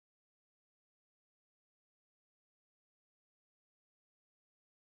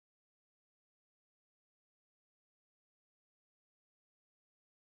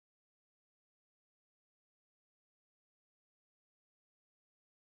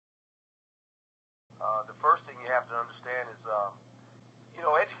The first thing you have to understand is,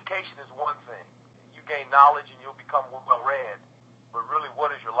 education is one thing. You gain knowledge and you'll become well-read, but really,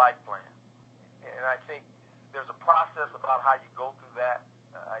 what is your life plan? And I think there's a process about how you go through that.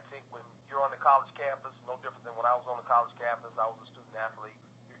 I think when you're on the college campus, no different than when I was on the college campus, I was a student athlete.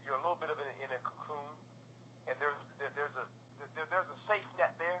 You're a little bit of in a cocoon, and there's a safe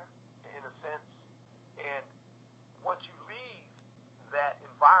net there, in a sense. And once you leave that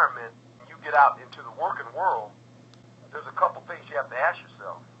environment, you get out into the working world. There's a couple things you have to ask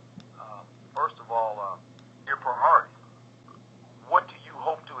yourself. First of all, your priorities. What do you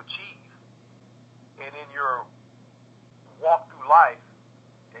hope to achieve? And in your walk through life,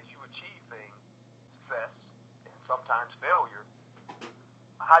 as you achieve things, success, and sometimes failure,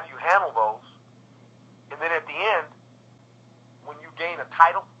 how do you handle those? And then at the end, when you gain a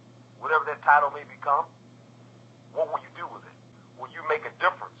title, whatever that title may become, what will you do with it? Will you make a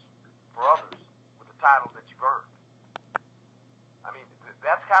difference for others with the title that you've earned? I mean,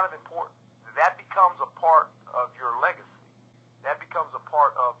 that's kind of important. That becomes a part of your legacy. That becomes a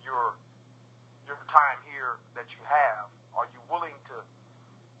part of your time here that you have. Are you willing to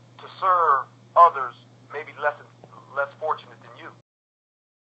serve others maybe less fortunate than you?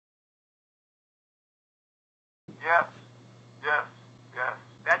 Yes.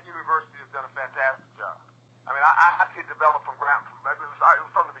 That university has done a fantastic job. I mean, I see it develop from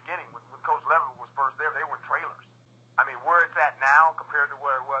the beginning. When Coach Levin was first there, they were trailers. I mean, where it's at now compared to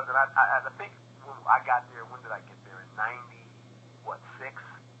where it was, and I think when I got there, when did I get there? In 96?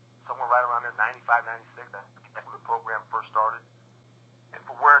 Somewhere right around there, 95, 96. That's when the program first started. And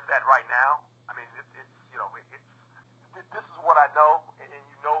for where it's at right now, I mean, this is what I know, and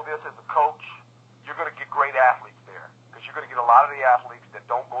you know this as a coach. You're going to get great athletes there, because you're going to get a lot of the athletes that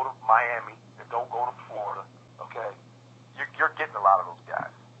don't go to Miami, that don't go to Florida. Okay, you're getting a lot of those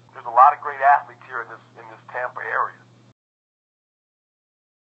guys. There's a lot of great athletes here in this Tampa area.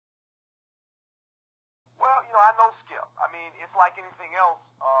 Well, I know Skip. I mean, it's like anything else.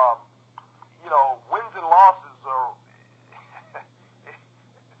 Wins and losses are.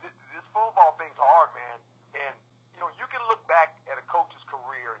 This football thing's hard, man. And you can look back at a coach's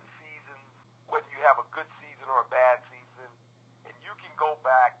career and seasons, whether you have a good season or a bad season, and you can go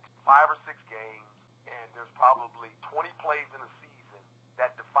back 5 or 6 games, and there's probably 20 plays in a season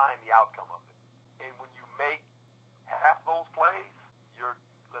that define the outcome of it. And when you make half those plays, you're,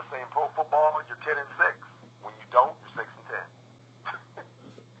 let's say in pro football, you're 10-6. When you don't, you're 6-10.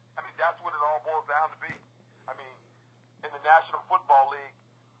 I mean, that's what it all boils down to be. I mean, in the National Football League,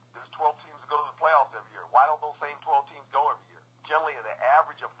 there's 12 teams that go to the playoffs every year. Why don't those same 12 teams go every year? Generally, the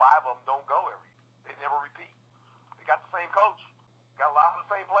average of 5 of them don't go every year. They never repeat. They got the same coach, got a lot of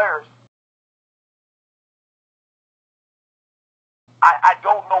the same players. I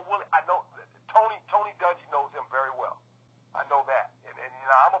don't know Willie. I know Tony Dungy knows him very well. I know that, and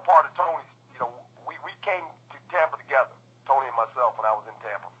I'm a part of Tony's. We came to Tampa together, Tony and myself, when I was in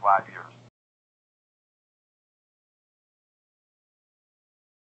Tampa for 5 years.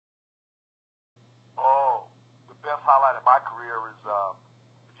 Oh, the best highlight of my career is,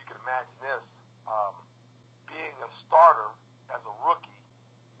 if you can imagine this, being a starter as a rookie,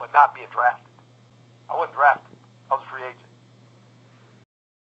 but not being drafted. I wasn't drafted. I was a free agent.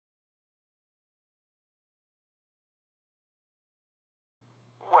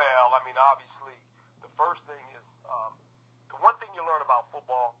 Well, I mean, obviously, the first thing is, the one thing you learn about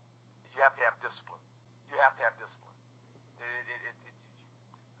football is you have to have discipline. You have to have discipline.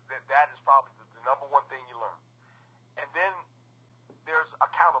 That is probably the number one thing you learn. And then there's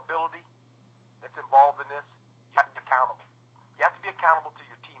accountability that's involved in this. You have to be accountable. You have to be accountable to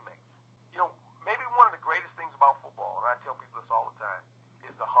your teammates. Maybe one of the greatest things about football, and I tell people this all the time,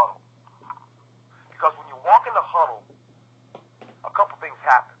 is the huddle. Because when you walk in the huddle, a couple things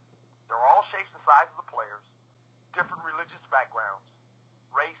happen. They're all shapes and sizes of players, different religious backgrounds,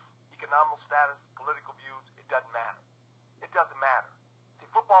 race, economic status, political views. It doesn't matter. It doesn't matter. See,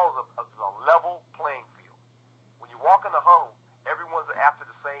 football is a level playing field. When you walk in the huddle, everyone's after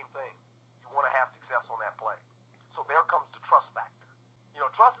the same thing. You want to have success on that play. So there comes the trust factor.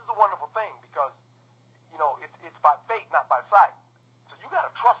 Trust is a wonderful thing because, it's by faith, not by sight. So you got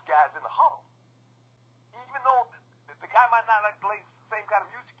to trust guys in the huddle. Even though the guy might not like play the same kind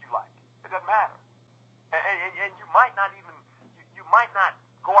of music you like. It doesn't matter. And you might not even, you might not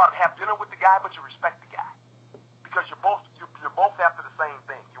go out and have dinner with the guy, but you respect the guy. Because you're both after the same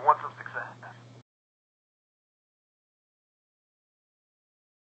thing.